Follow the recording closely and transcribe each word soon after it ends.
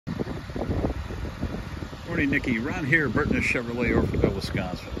Morning, Nikki. Ron here, Burtness Chevrolet, Orfordville,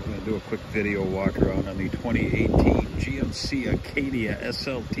 Wisconsin. We're going to do a quick video walk around on the 2018 GMC Acadia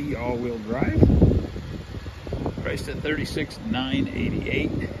SLT all-wheel drive. Priced at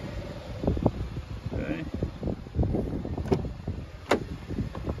 $36,988. Okay.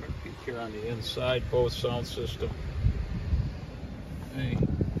 Peek here on the inside, Bose sound system. Okay.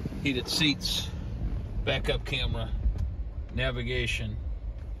 Heated seats, backup camera, navigation,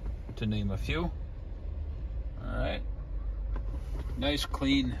 to name a few. Alright, nice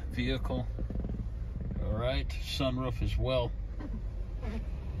clean vehicle. Alright, sunroof as well.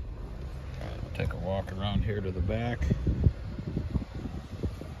 Take a walk around here to the back.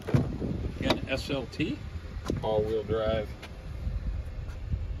 Again, SLT, all-wheel drive.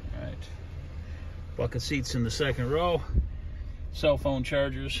 Alright, bucket seats in the second row. Cell phone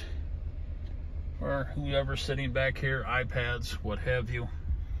chargers for whoever's sitting back here, iPads, what have you.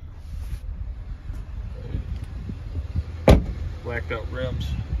 Blacked out rims.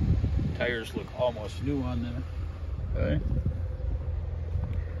 Tires look almost new on there. Okay.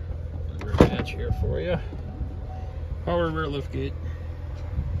 Rear hatch here for you. Power rear lift gate.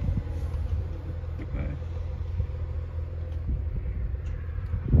 Okay.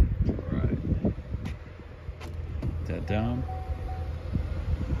 Alright. Put that down.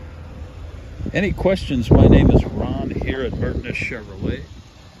 Any questions? My name is Ron here at Burtness Chevrolet,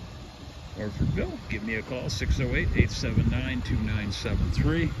 Orfordville. Give me a call,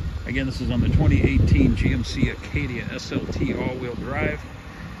 608-879-2973. Again, this is on the 2018 GMC Acadia SLT all-wheel drive.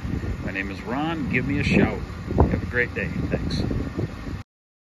 My name is Ron. Give me a shout. Have a great day. Thanks.